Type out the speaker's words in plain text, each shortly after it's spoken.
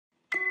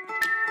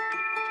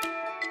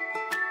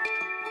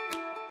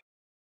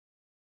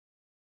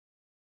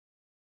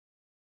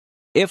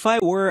If I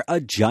were a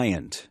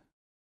giant.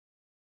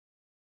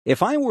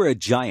 If I were a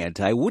giant,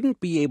 I wouldn't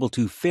be able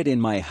to fit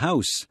in my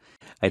house.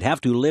 I'd have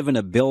to live in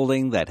a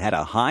building that had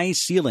a high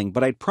ceiling,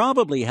 but I'd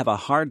probably have a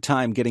hard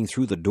time getting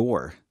through the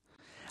door.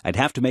 I'd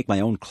have to make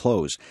my own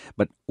clothes,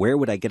 but where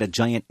would I get a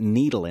giant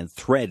needle and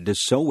thread to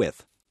sew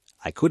with?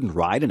 I couldn't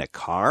ride in a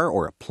car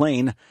or a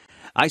plane.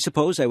 I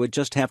suppose I would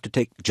just have to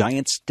take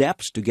giant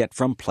steps to get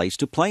from place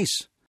to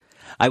place.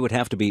 I would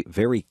have to be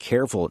very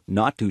careful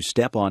not to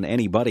step on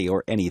anybody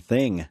or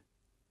anything.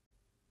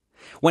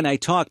 When I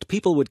talked,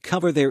 people would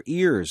cover their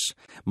ears.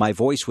 My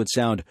voice would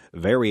sound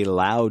very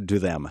loud to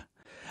them.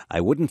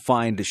 I wouldn't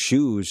find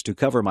shoes to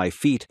cover my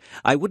feet.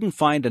 I wouldn't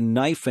find a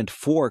knife and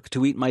fork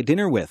to eat my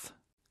dinner with.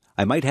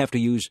 I might have to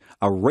use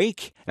a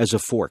rake as a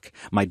fork.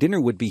 My dinner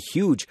would be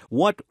huge.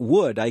 What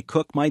would I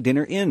cook my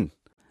dinner in?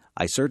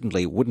 I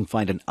certainly wouldn't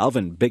find an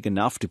oven big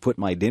enough to put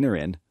my dinner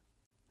in.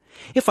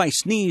 If I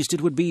sneezed,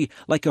 it would be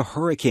like a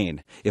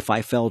hurricane. If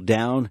I fell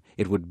down,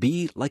 it would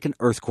be like an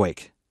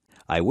earthquake.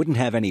 I wouldn't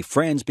have any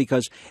friends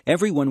because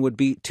everyone would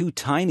be too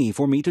tiny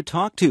for me to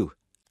talk to.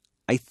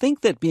 I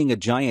think that being a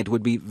giant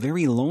would be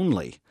very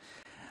lonely.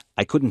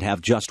 I couldn't have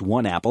just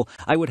one apple.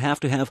 I would have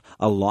to have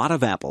a lot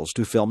of apples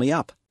to fill me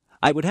up.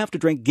 I would have to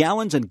drink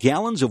gallons and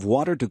gallons of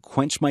water to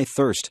quench my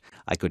thirst.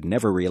 I could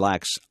never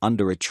relax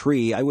under a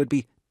tree. I would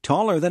be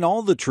taller than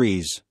all the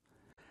trees.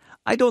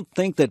 I don't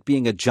think that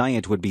being a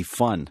giant would be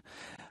fun.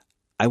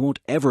 I won't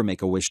ever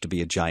make a wish to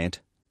be a giant.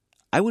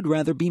 I would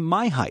rather be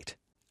my height.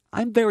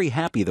 I'm very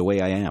happy the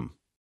way I am.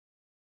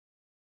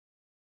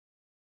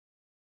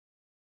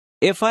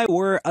 If I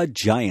were a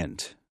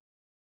giant.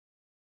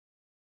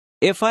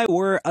 If I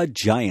were a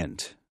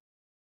giant.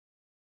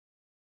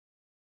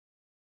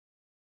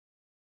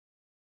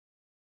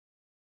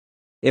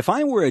 If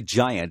I were a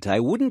giant, I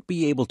wouldn't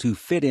be able to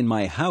fit in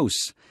my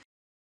house.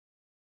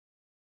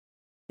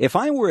 If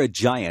I were a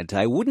giant,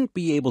 I wouldn't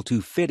be able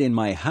to fit in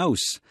my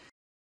house.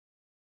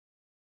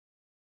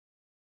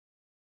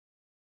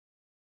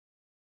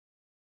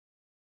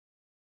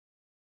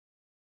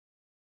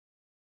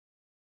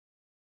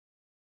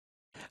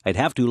 I'd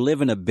have to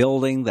live in a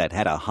building that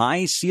had a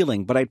high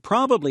ceiling, but I'd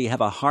probably have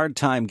a hard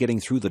time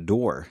getting through the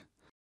door.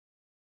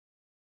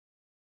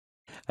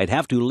 I'd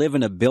have to live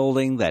in a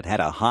building that had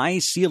a high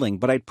ceiling,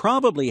 but I'd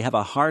probably have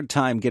a hard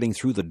time getting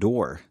through the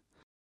door.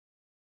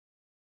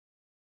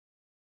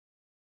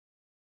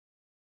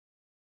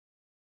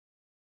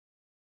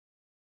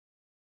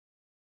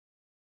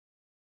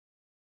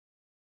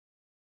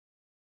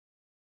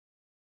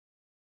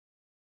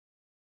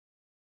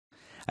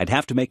 I'd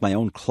have to make my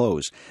own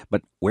clothes,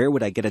 but where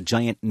would I get a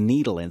giant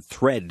needle and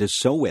thread to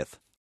sew with?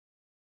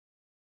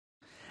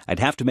 I'd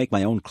have to make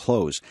my own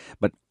clothes,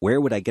 but where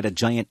would I get a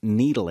giant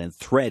needle and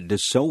thread to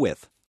sew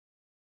with?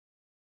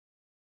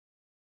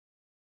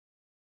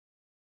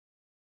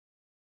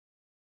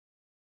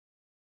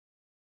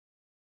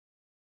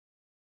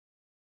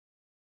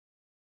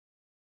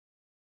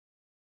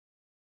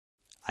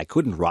 I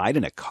couldn't ride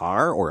in a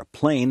car or a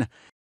plane.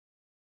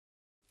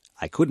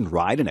 I couldn't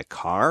ride in a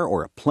car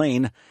or a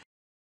plane.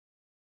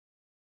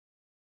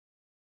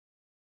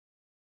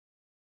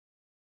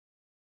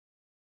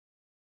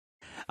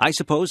 I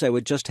suppose I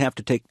would just have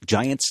to take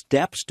giant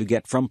steps to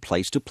get from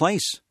place to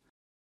place.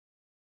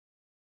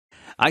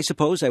 I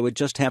suppose I would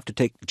just have to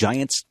take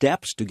giant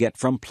steps to get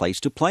from place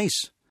to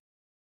place.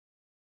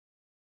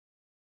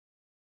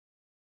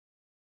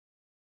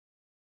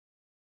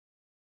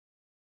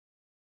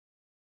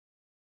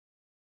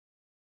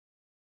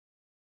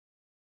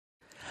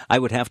 I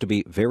would have to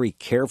be very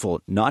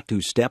careful not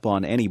to step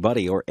on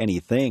anybody or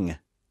anything.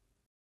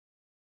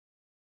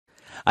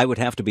 I would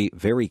have to be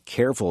very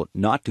careful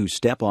not to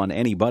step on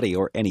anybody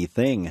or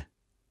anything.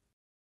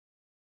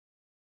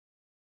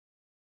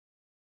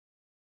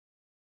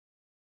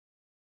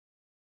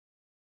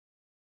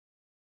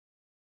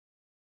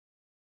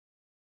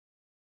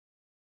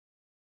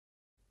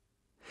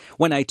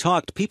 When I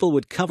talked, people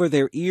would cover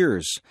their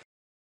ears.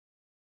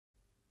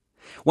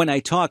 When I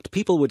talked,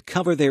 people would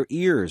cover their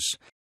ears.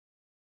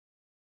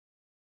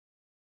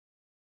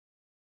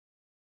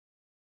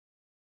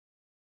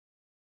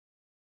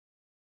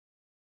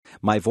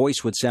 My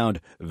voice would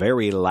sound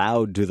very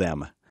loud to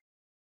them.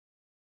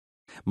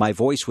 My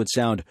voice would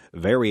sound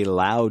very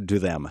loud to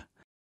them.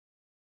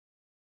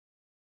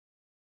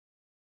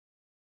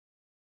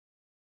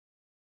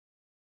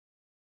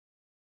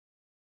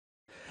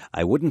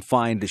 I wouldn't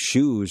find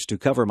shoes to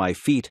cover my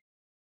feet.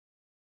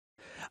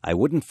 I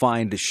wouldn't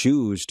find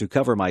shoes to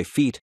cover my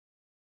feet.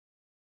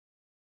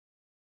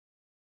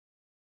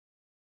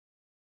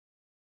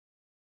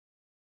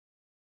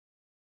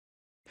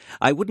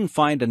 I wouldn't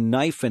find a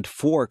knife and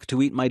fork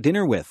to eat my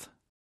dinner with.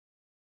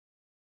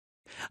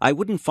 I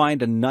wouldn't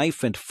find a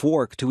knife and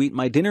fork to eat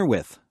my dinner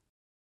with.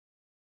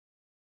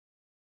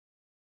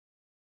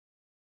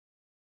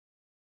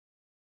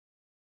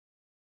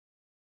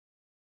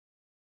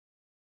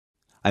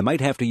 I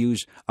might have to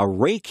use a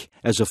rake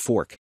as a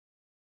fork.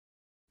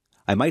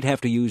 I might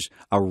have to use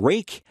a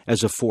rake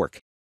as a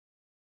fork.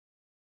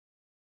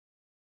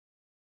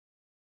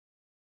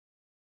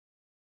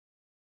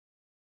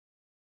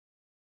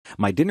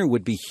 My dinner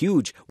would be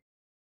huge.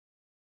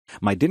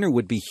 My dinner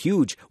would be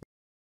huge.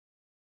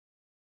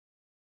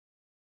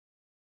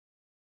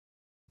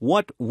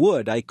 What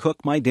would I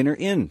cook my dinner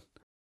in?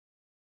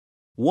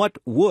 What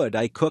would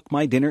I cook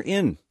my dinner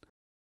in?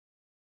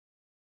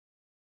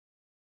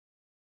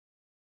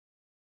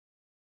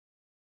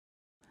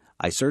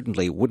 I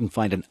certainly wouldn't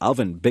find an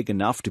oven big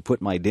enough to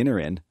put my dinner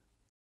in.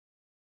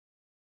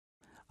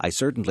 I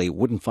certainly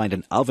wouldn't find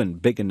an oven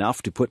big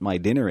enough to put my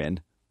dinner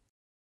in.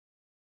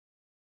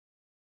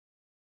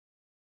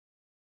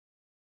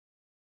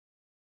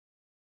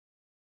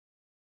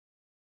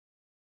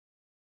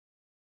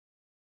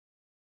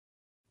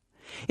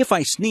 If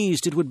I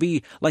sneezed, it would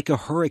be like a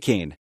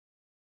hurricane.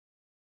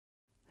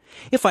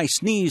 If I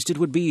sneezed, it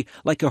would be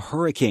like a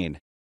hurricane.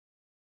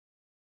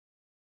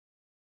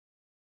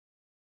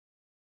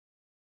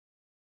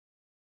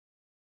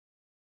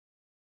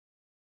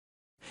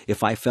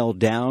 If I fell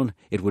down,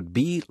 it would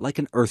be like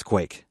an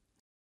earthquake.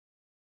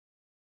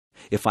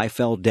 If I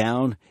fell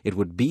down, it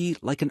would be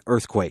like an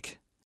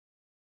earthquake.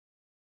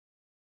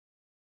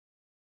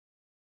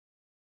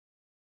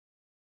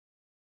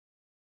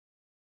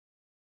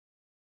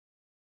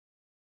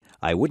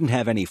 I wouldn't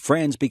have any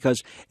friends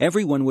because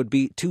everyone would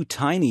be too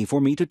tiny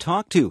for me to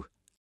talk to.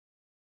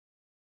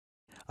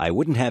 I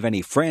wouldn't have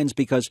any friends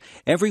because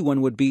everyone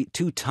would be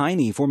too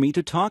tiny for me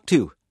to talk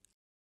to.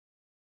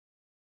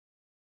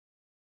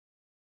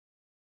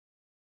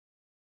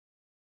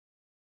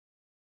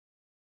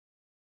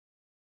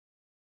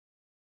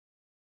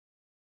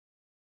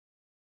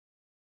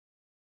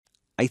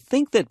 I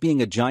think that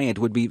being a giant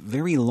would be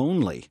very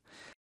lonely.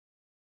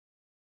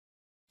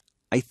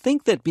 I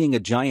think that being a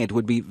giant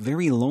would be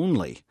very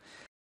lonely.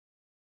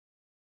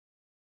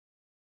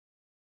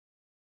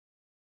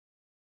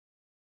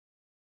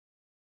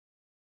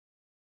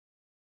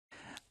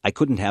 I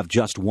couldn't have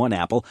just one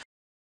apple.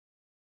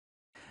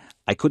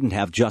 I couldn't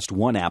have just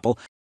one apple.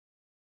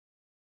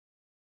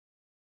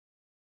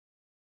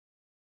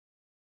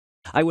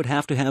 I would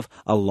have to have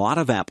a lot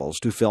of apples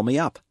to fill me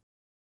up.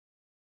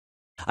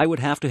 I would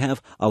have to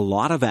have a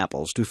lot of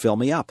apples to fill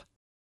me up.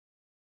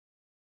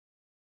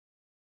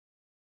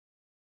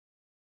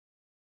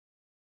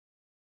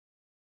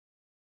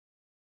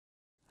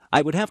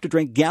 I would have to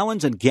drink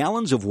gallons and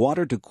gallons of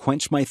water to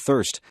quench my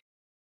thirst.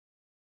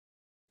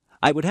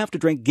 I would have to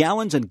drink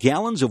gallons and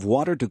gallons of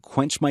water to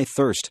quench my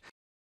thirst.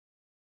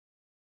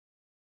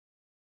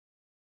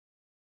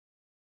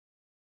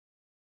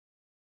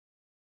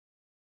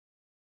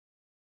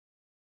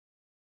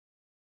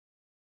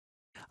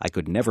 I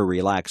could never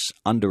relax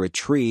under a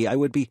tree. I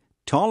would be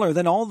taller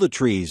than all the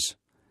trees.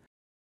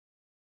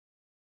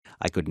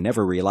 I could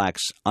never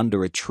relax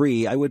under a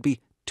tree. I would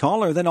be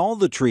taller than all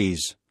the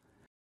trees.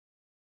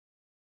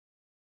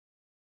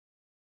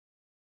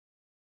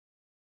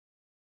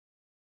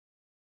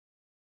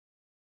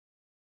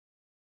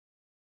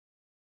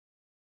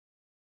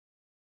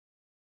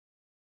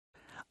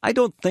 I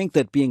don't think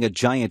that being a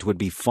giant would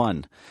be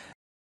fun.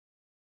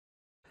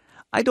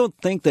 I don't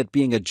think that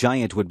being a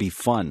giant would be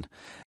fun.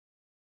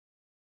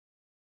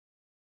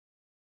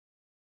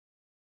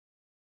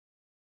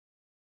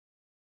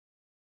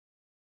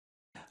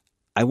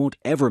 I won't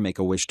ever make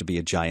a wish to be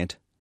a giant.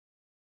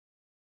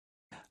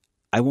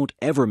 I won't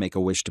ever make a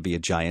wish to be a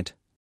giant.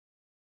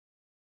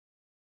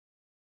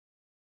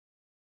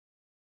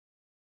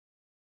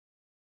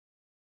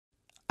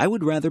 I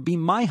would rather be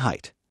my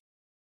height.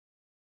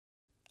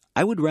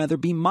 I would rather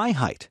be my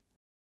height.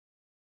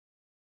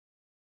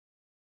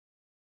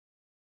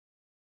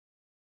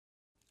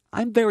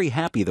 I'm very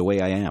happy the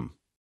way I am.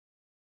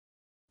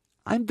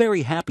 I'm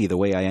very happy the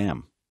way I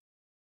am.